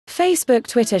Facebook,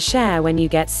 Twitter share when you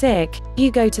get sick, you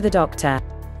go to the doctor.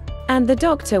 And the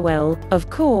doctor will,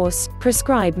 of course,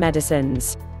 prescribe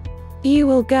medicines. You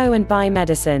will go and buy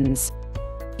medicines.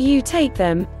 You take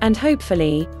them, and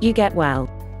hopefully, you get well.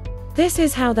 This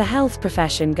is how the health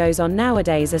profession goes on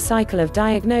nowadays, a cycle of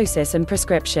diagnosis and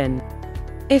prescription.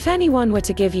 If anyone were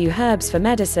to give you herbs for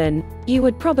medicine, you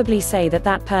would probably say that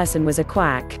that person was a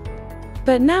quack.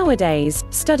 But nowadays,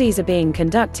 studies are being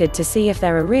conducted to see if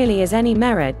there really is any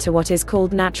merit to what is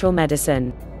called natural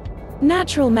medicine.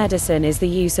 Natural medicine is the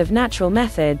use of natural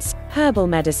methods, herbal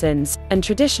medicines, and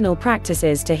traditional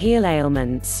practices to heal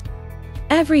ailments.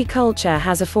 Every culture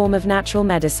has a form of natural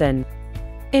medicine.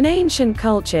 In ancient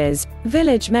cultures,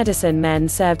 village medicine men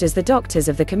served as the doctors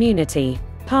of the community,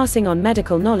 passing on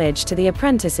medical knowledge to the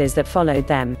apprentices that followed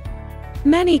them.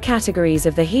 Many categories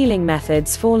of the healing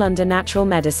methods fall under natural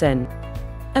medicine.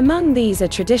 Among these are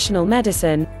traditional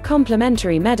medicine,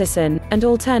 complementary medicine, and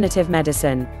alternative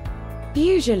medicine.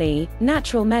 Usually,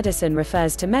 natural medicine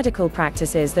refers to medical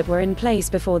practices that were in place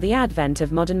before the advent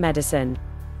of modern medicine.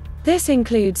 This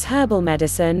includes herbal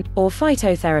medicine, or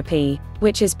phytotherapy,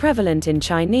 which is prevalent in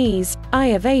Chinese,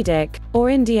 Ayurvedic, or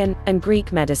Indian, and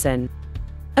Greek medicine.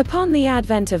 Upon the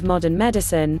advent of modern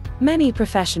medicine, many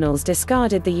professionals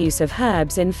discarded the use of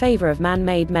herbs in favor of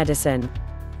man-made medicine.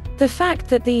 The fact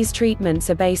that these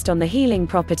treatments are based on the healing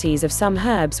properties of some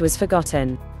herbs was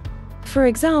forgotten. For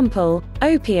example,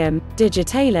 opium,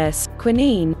 digitalis,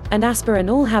 quinine, and aspirin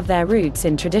all have their roots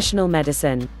in traditional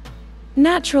medicine.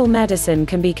 Natural medicine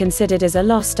can be considered as a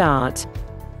lost art.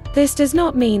 This does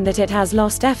not mean that it has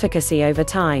lost efficacy over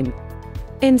time.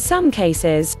 In some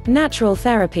cases, natural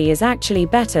therapy is actually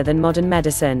better than modern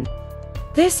medicine.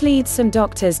 This leads some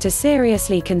doctors to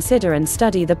seriously consider and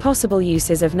study the possible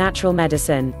uses of natural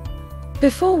medicine.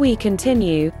 Before we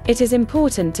continue, it is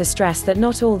important to stress that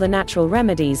not all the natural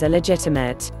remedies are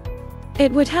legitimate.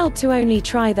 It would help to only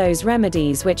try those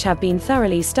remedies which have been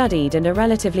thoroughly studied and are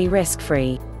relatively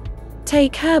risk-free.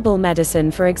 Take herbal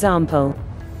medicine for example.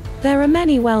 There are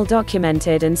many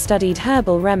well-documented and studied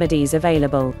herbal remedies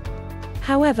available.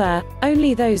 However,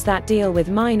 only those that deal with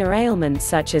minor ailments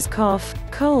such as cough,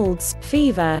 colds,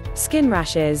 fever, skin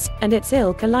rashes, and its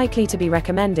ilk are likely to be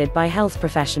recommended by health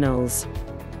professionals.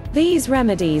 These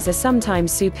remedies are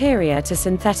sometimes superior to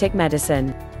synthetic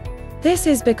medicine. This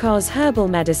is because herbal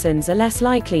medicines are less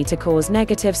likely to cause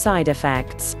negative side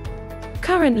effects.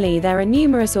 Currently there are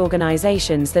numerous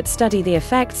organizations that study the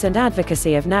effects and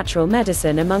advocacy of natural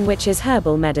medicine, among which is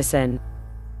herbal medicine.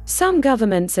 Some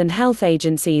governments and health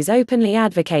agencies openly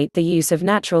advocate the use of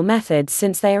natural methods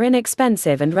since they are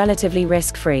inexpensive and relatively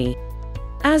risk-free.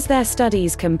 As their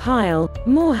studies compile,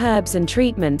 more herbs and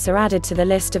treatments are added to the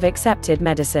list of accepted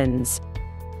medicines.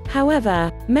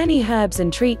 However, many herbs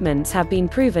and treatments have been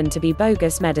proven to be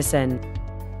bogus medicine.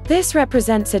 This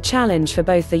represents a challenge for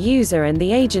both the user and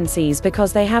the agencies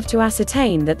because they have to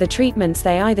ascertain that the treatments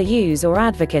they either use or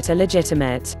advocate are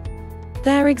legitimate.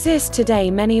 There exist today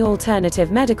many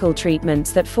alternative medical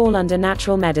treatments that fall under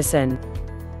natural medicine.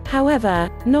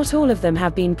 However, not all of them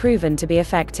have been proven to be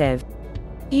effective.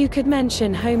 You could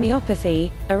mention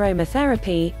homeopathy,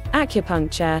 aromatherapy,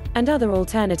 acupuncture, and other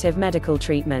alternative medical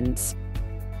treatments.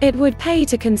 It would pay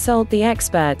to consult the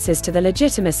experts as to the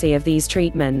legitimacy of these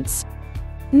treatments.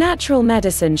 Natural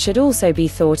medicine should also be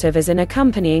thought of as an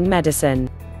accompanying medicine.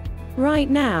 Right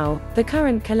now, the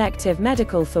current collective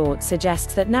medical thought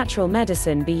suggests that natural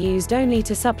medicine be used only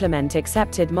to supplement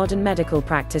accepted modern medical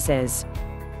practices.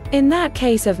 In that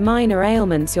case of minor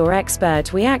ailments your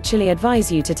expert, we actually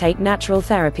advise you to take natural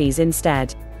therapies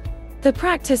instead. The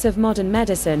practice of modern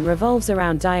medicine revolves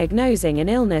around diagnosing an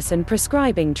illness and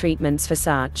prescribing treatments for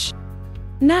such.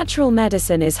 Natural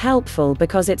medicine is helpful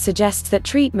because it suggests that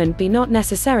treatment be not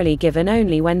necessarily given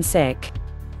only when sick.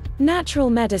 Natural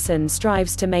medicine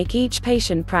strives to make each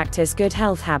patient practice good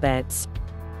health habits.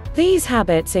 These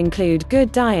habits include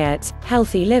good diet,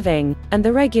 healthy living, and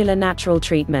the regular natural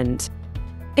treatment.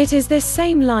 It is this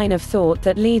same line of thought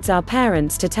that leads our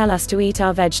parents to tell us to eat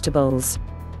our vegetables.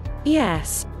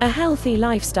 Yes, a healthy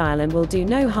lifestyle and will do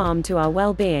no harm to our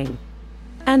well-being.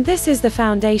 And this is the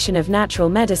foundation of natural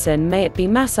medicine, may it be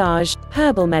massage,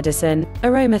 herbal medicine,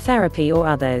 aromatherapy or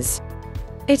others.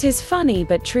 It is funny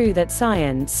but true that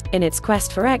science, in its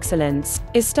quest for excellence,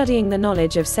 is studying the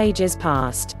knowledge of sages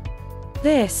past.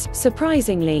 This,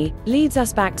 surprisingly, leads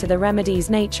us back to the remedies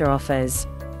nature offers.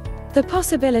 The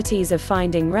possibilities of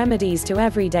finding remedies to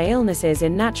everyday illnesses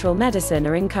in natural medicine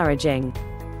are encouraging.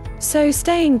 So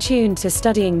staying tuned to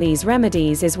studying these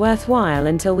remedies is worthwhile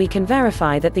until we can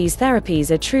verify that these therapies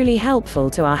are truly helpful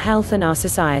to our health and our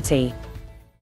society.